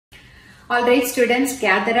Alright students,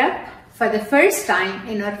 gather up. For the first time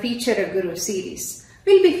in our Feature a Guru series,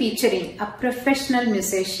 we'll be featuring a professional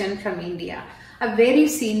musician from India, a very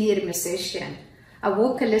senior musician, a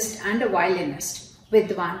vocalist and a violinist,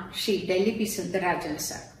 Vidwan, Shri Delhi Sunder Rajan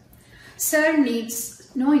sir. Sir needs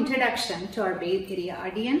no introduction to our Bay Area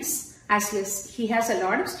audience, as he has a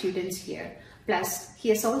lot of students here. Plus, he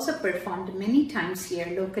has also performed many times here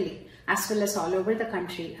locally, as well as all over the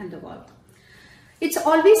country and the world. It's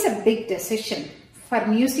always a big decision for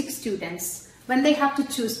music students when they have to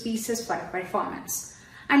choose pieces for a performance.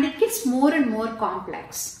 And it gets more and more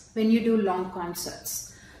complex when you do long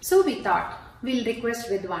concerts. So we thought we'll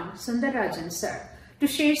request Vidwan, Sunder Rajan sir, to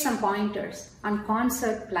share some pointers on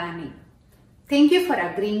concert planning. Thank you for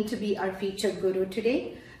agreeing to be our featured guru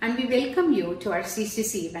today, and we welcome you to our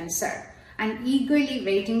CCC event, sir, and eagerly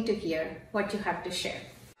waiting to hear what you have to share.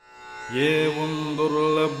 Evam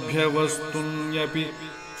durlabhya vastunyapi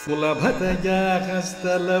sulabhataya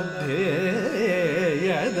hastalabdhe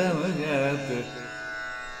yadamayat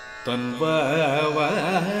tanva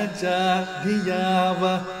vacha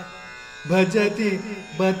dhiyava bhajati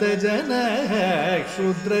batajana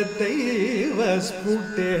kshudrataiva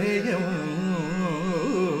sputeyam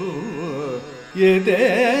yete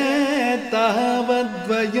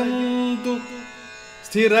tavadvayam tu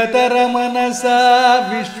Stiratara manasa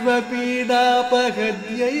vishvapida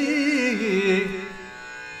pahadyai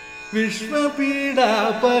Vishvapida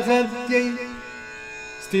pahadyai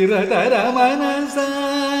Stiratara manasa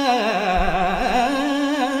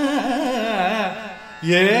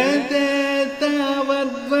Yete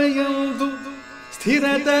tavadvayantu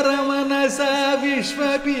Stiratara manasa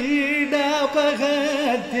vishvapida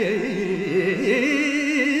pahadyai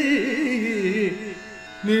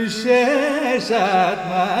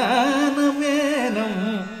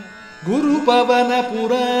Nisheshatmanamenam Guru Pavana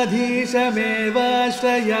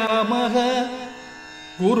Puradhishamevashrayamaha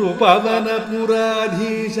Guru Pavana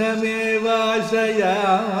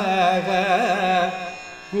Puradhishamevashrayamaha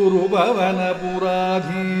Guru Pavana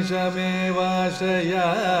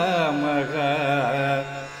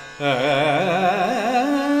Puradhishamevashrayamaha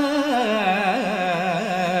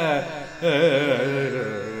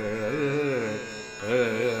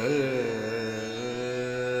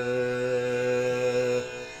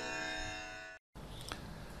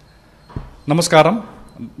Namaskaram.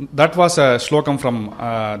 That was a slokam from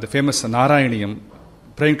the famous Narayaniyam,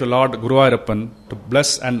 praying to Lord Guruvayurappan to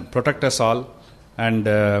bless and protect us all and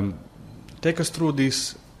take us through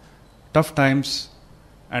these tough times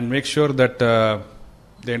and make sure that the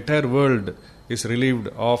entire world is relieved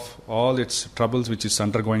of all its troubles which is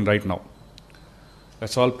undergoing right now.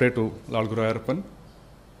 Let's all pray to Lord Guruvayurappan.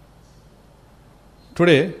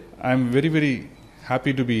 Today, I am very, very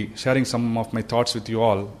happy to be sharing some of my thoughts with you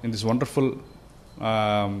all in this wonderful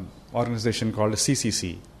organization called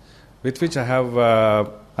CCC, with which I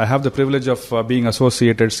have the privilege of being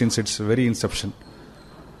associated since its very inception.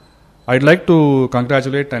 I'd like to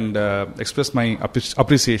congratulate and express my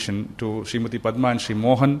appreciation to Srimati Padma and Sri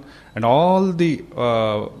Mohan and all the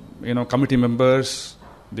committee members,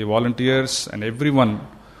 the volunteers, and everyone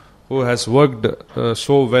who has worked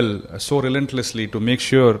so well, so relentlessly to make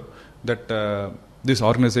sure that this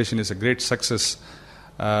organization is a great success.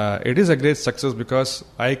 It is a great success because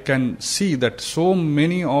I can see that so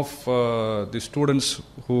many of the students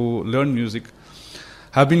who learn music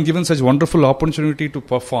have been given such wonderful opportunity to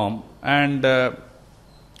perform, and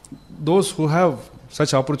those who have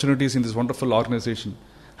such opportunities in this wonderful organization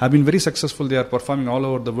have been very successful. They are performing all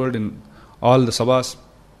over the world in all the sabhas,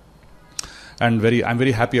 and I'm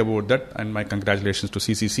very happy about that, and my congratulations to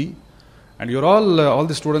CCC. And you're all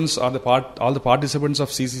the students all the participants of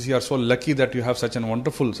CCC are so lucky that you have such a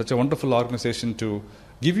wonderful organization to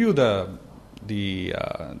give you the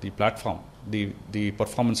platform, the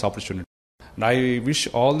performance opportunity. And I wish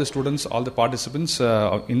all the students, all the participants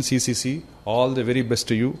in CCC, all the very best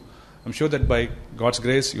to you. I'm sure that by God's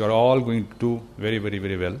grace, you are all going to do very, very,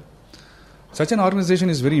 very well. Such an organization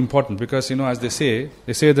is very important because, as they say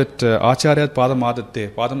that Acharyat Padam Adatte,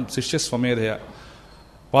 Padam Sishya Swamedhaya,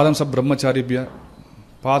 Padam Sab Brahmacharibhya,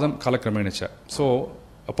 Padam Kalakramenacha. So,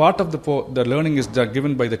 a part of the learning is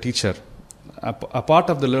given by the teacher. A part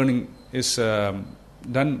of the learning is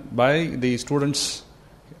done by the students'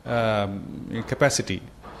 capacity.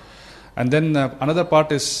 And then another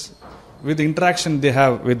part is with the interaction they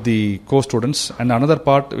have with the co-students, and another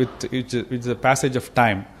part with the passage of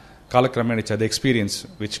time, Kalakramenacha, the experience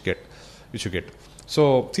which you get.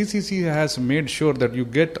 So CCC has made sure that you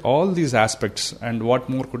get all these aspects, and what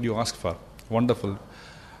more could you ask for? Wonderful,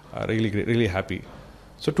 really, really happy.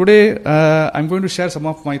 So today I'm going to share some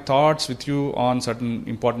of my thoughts with you on certain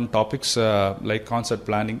important topics like concert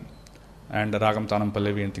planning and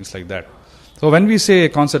Ragam-Thanam-Pallavi and things like that. So when we say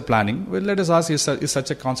concert planning, well, let us ask, is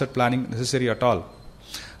such a concert planning necessary at all?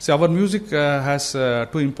 See, our music has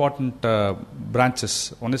two important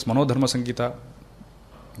branches. One is Manodharma Sangeeta,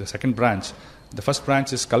 the second branch. The first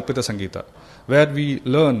branch is Kalpita Sangeeta, where we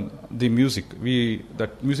learn the music.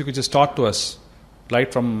 That music which is taught to us,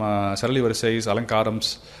 right from Sarali Varisais,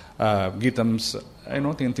 Alankarams, Geetams,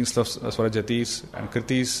 things like Swarajatis and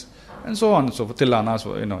Kritis, and so on. So Tillanas,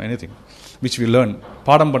 anything which we learn.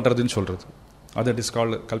 Padam Bandradin Solrad. That is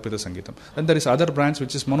called Kalpita Sangeetam. Then there is other branch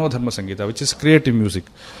which is Manodharma Sangeeta, which is creative music.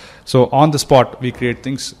 So on the spot we create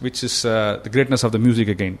things, which is the greatness of the music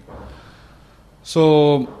again.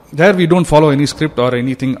 So there we don't follow any script or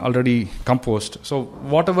anything already composed. So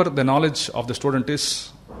whatever the knowledge of the student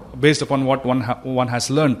is, based upon what one has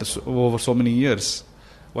learned over so many years,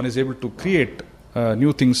 one is able to create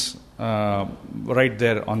new things right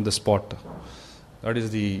there on the spot. That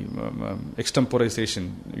is the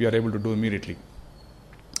extemporization we are able to do immediately.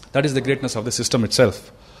 That is the greatness of the system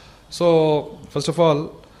itself. So first of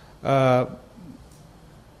all,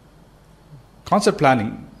 concert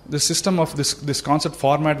planning, the system of this concert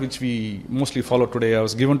format which we mostly follow today,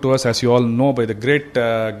 was given to us, as you all know, by the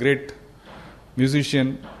great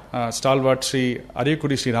musician, stalwart Sri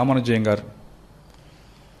Ariyakudi Sri Ramanujayengar.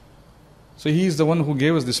 So he is the one who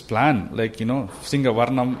gave us this plan, like, sing a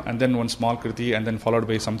Varnam and then one small Kriti and then followed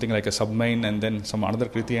by something like a sub-main and then some another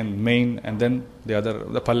Kriti and main and then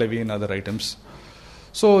the Pallavi and other items.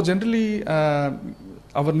 So generally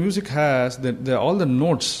our music has, all the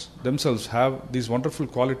notes themselves have this wonderful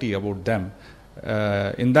quality about them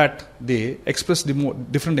in that they express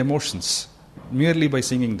different emotions merely by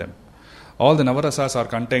singing them. All the Navarasas are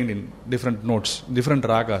contained in different notes, different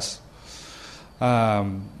ragas.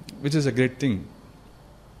 Which is a great thing.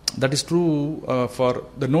 That is true for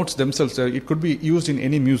the notes themselves. It could be used in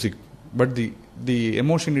any music, but the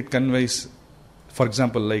emotion it conveys, for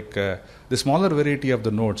example, like the smaller variety of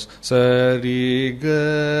the notes, Sariga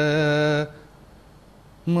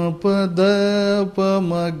Mapada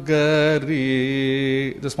Pamagari,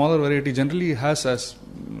 the smaller variety generally has as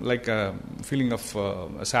like a feeling of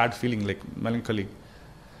a sad feeling, like melancholy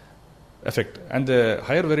effect, and the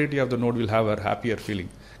higher variety of the note will have a happier feeling.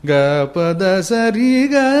 Ga pada sari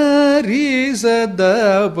ga ri sa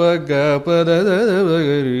da pa ga pada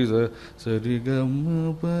ri sa sari ga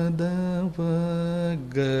ma pada pa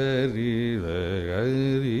ga ri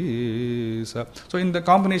sa. So in the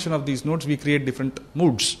combination of these notes we create different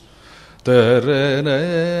moods.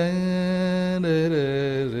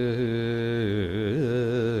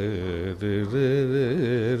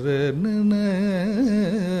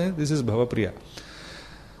 This is Bhavapriya.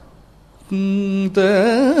 More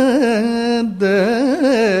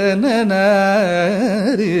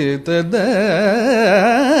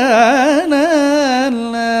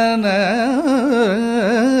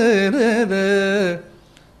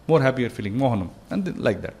happier feeling, Mohanam, and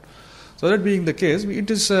like that. So that being the case, it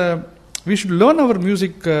is we should learn our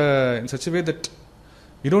music in such a way that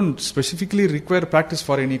we don't specifically require practice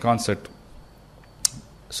for any concert.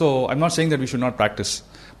 So I'm not saying that we should not practice,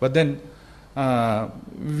 but then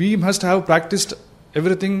we must have practiced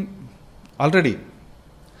everything already.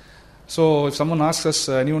 So if someone asks us,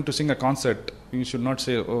 anyone to sing a concert, we should not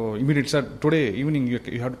say, oh, immediately, sir, today evening you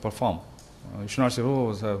have to perform. You should not say,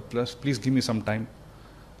 oh, sir, please give me some time.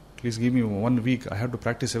 Please give me 1 week. I have to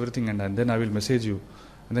practice everything and then I will message you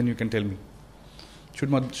and then you can tell me.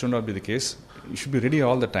 Should not be the case. You should be ready at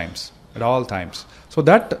all times. So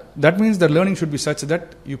that means the learning should be such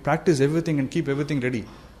that you practice everything and keep everything ready.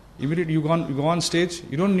 Immediately you go on stage,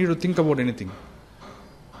 you don't need to think about anything.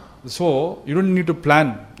 So you don't need to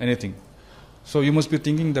plan anything. So you must be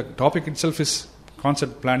thinking the topic itself is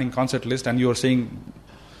concert planning, concert list, and you are saying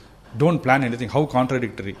don't plan anything. How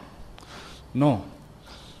contradictory. No.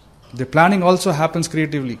 The planning also happens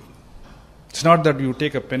creatively. It's not that you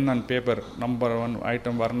take a pen and paper, number one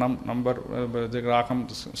item, varnam, number, rakam,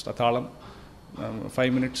 thalam,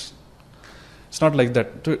 5 minutes. It's not like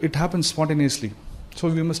that. It happens spontaneously. So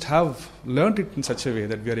we must have learnt it in such a way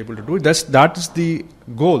that we are able to do it. That is the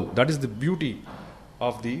goal. That is the beauty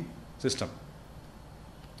of the system.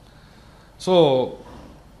 So,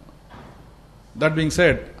 that being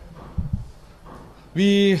said,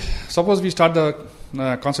 suppose we start the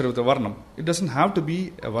concert with a varnam. It doesn't have to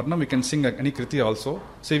be a varnam. We can sing any kriti also.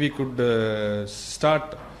 Say we could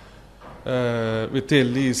start with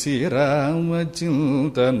Elisi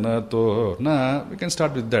Ramachintanato. We can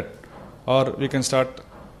start with that. Or we can start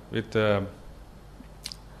with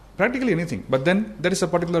practically anything. But then there is a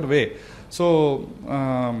particular way. So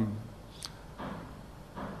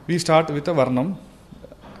we start with a varnam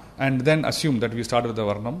and then assume that we start with the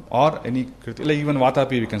varnam or any kriti, like even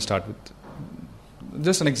vatapi we can start with.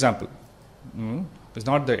 Just an example. It's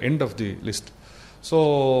not the end of the list.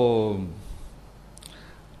 So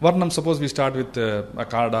varnam, suppose we start with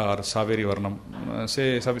Akada or Saveri varnam.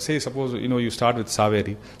 Say suppose you start with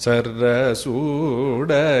Saveri.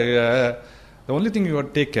 Sarasudaya. The only thing you have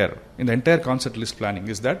to take care in the entire concert list planning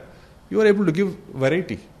is that you are able to give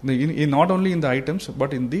variety, not only in the items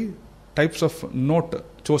but in the types of note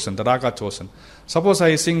chosen, the raga chosen. Suppose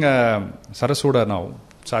I sing Sarasuda now,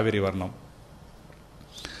 Saveri varnam.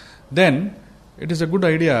 Then it is a good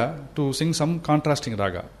idea to sing some contrasting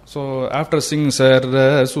raga. So after sing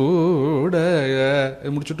Sarasudaya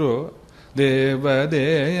mudichittu Deva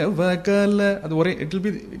Deva Kala, it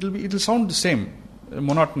will sound the same,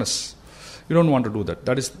 monotonous. You don't want to do that.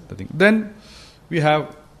 That is the thing. Then we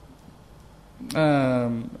have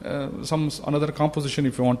another composition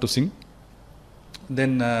if you want to sing.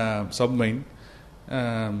 Then submain.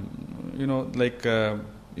 Like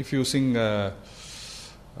if you sing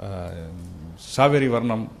Saveri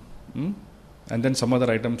Varnam, and then some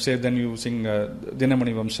other item, say then you sing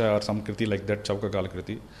Dinamani Vamsha or some kriti like that, Chauka Kala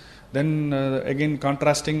kriti. Then again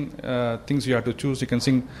contrasting things you have to choose. You can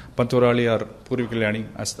sing Panturali or Puri Kalyani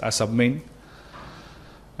as submain.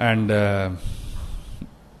 And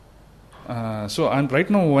so right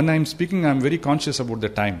now when I'm speaking, I'm very conscious about the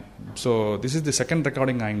time. So this is the second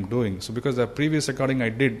recording I'm doing. So because the previous recording I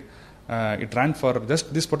did, it ran for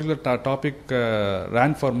just this particular topic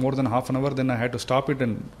ran for more than half an hour. Then I had to stop it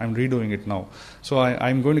and I'm redoing it now. So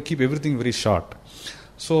I'm going to keep everything very short.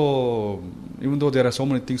 So even though there are so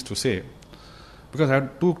many things to say, because I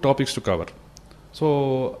had 2 topics to cover.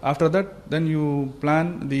 So after that, then you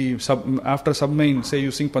plan the after submain, say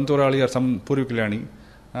you sing Panturali or some Puri Kalyani,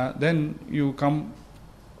 then you come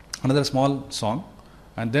another small song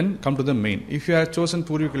and then come to the main. If you have chosen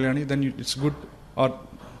Puri Kalyani, then it's good, or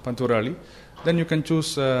Panturali, then you can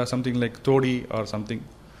choose something like Todi or something.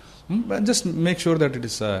 Just make sure that it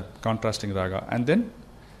is contrasting raga, and then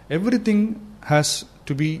everything has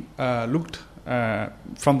to be looked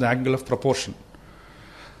from the angle of proportion.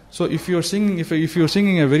 So if you're singing, if you're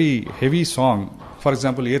singing a very heavy song, for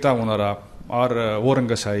example, Eta Unara or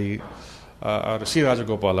Orangasai or Sri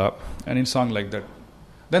Rajagopala, and in song like that,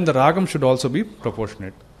 then the ragam should also be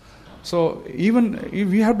proportionate. So even if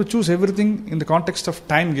we have to choose everything in the context of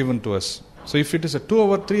time given to us. So if it is a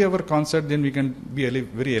 2-hour, 3-hour concert, then we can be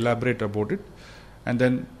very elaborate about it, and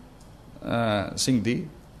then sing the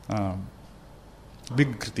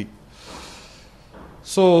big kriti.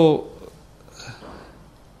 So,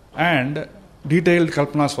 and detailed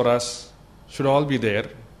kalpanas for us should all be there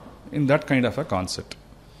in that kind of a concert.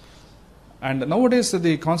 And nowadays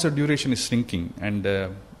the concert duration is shrinking, and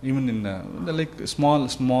even in like small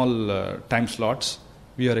time slots,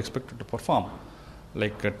 we are expected to perform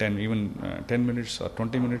like 10 minutes or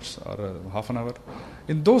 20 minutes or half an hour.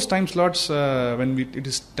 In those time slots, when it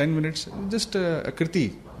is 10 minutes, just a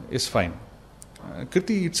kriti is fine.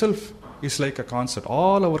 Kriti itself is like a concert.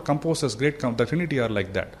 All our composers, the Trinity are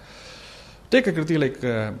like that. Take a kriti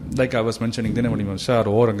like I was mentioning, Dinamani Vamsha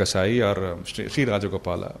or Orangasai or Sri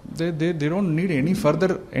Rajagopala. They don't need any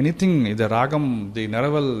further anything. The ragam, the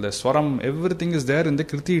naraval, the swaram, everything is there in the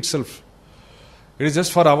kriti itself. It is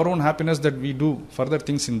just for our own happiness that we do further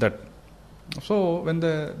things in that. So when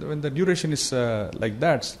the duration is like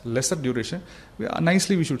that, lesser duration,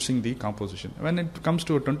 nicely we should sing the composition. When it comes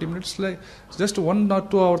to 20 minutes, like just 1 or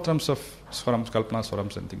 2 hour terms of swarams, kalpana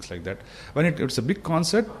swarams and things like that. When it's a big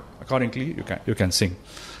concert, accordingly you can sing.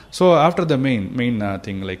 So after the main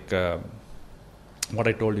thing, like what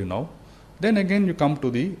I told you now, then again you come to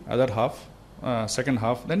the other half, second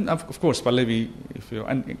half. Then of course Pallavi,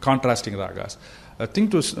 and contrasting ragas. A thing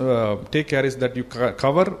to take care is that you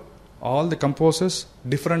cover all the composers,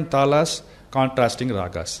 different talas, contrasting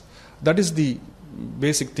ragas. That is the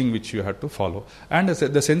basic thing which you have to follow. And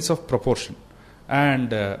the sense of proportion.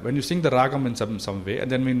 And when you sing the ragam in some way, and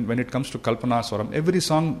then when it comes to kalpana swaram, every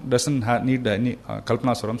song doesn't need any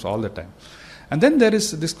kalpana swarams all the time. And then there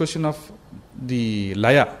is this question of the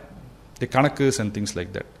laya, the kanakas and things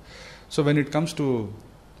like that. So when it comes to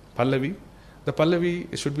Pallavi, the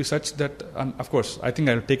Pallavi should be such that, of course, I think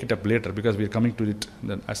I will take it up later because we are coming to it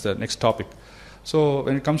as the next topic. So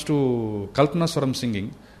when it comes to Kalpana Swaram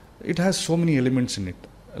singing, it has so many elements in it.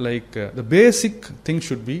 Like the basic thing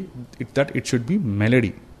should be that it should be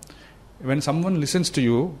melody. When someone listens to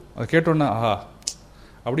you, ketonna aha,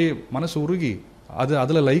 abdi manasu urugi,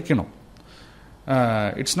 adula laikano.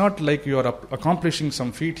 It's not like you are accomplishing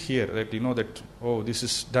some feat here that you know that, oh, this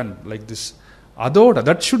is done like this. Adoda,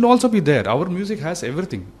 that should also be there. Our music has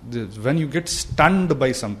everything. When you get stunned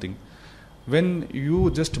by something, when you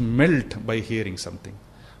just melt by hearing something,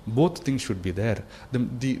 both things should be there.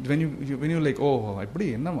 When you like, oh,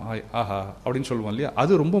 aha,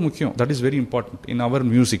 that is very important in our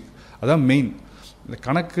music. That's main. The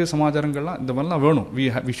Kanakku Samajarangallam, the Malna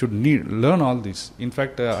Venu, we should learn all this. In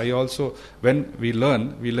fact, I also, when we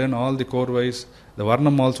learn all the core wise, the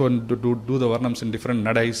Varnam also do the Varnams in different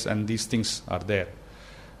nadais, and these things are there.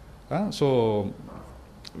 So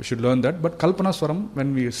we should learn that. But Kalpana Swaram,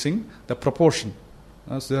 when we sing, the proportion.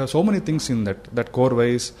 So there are so many things in that core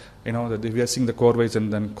wise, that we are singing the core wise,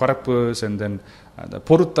 and then Korapus, and then the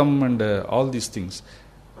Poruttam, and all these things.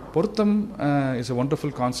 Poruttam is a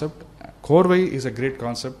wonderful concept. Korvai is a great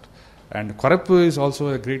concept, and Korappu is also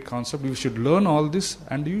a great concept. We should learn all this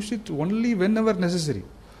and use it only whenever necessary.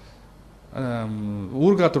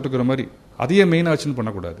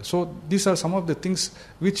 So these are some of the things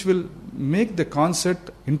which will make the concert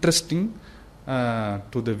interesting to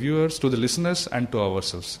the viewers, to the listeners, and to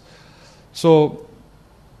ourselves. So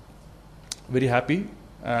very happy,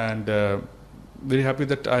 and very happy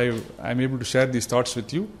that I am able to share these thoughts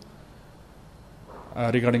with you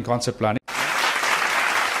regarding concept planning.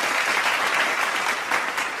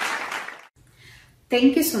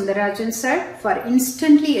 Thank you, Sunder Rajan sir, for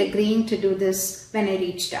instantly agreeing to do this when I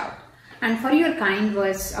reached out, and for your kind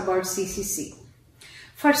words about CCC.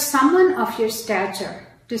 For someone of your stature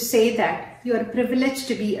to say that you are privileged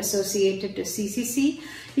to be associated to CCC,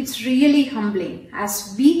 it's really humbling,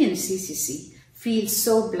 as we in CCC feel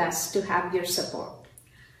so blessed to have your support.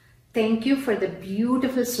 Thank you for the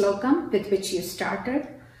beautiful slokam with which you started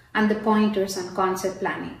and the pointers on concept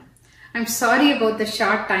planning. I'm sorry about the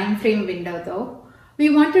short time frame window though. We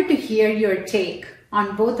wanted to hear your take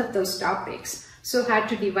on both of those topics, so had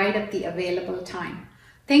to divide up the available time.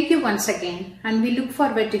 Thank you once again, and we look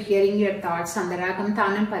forward to hearing your thoughts on the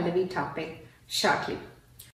Ragam-Thanam-Pallavi topic shortly.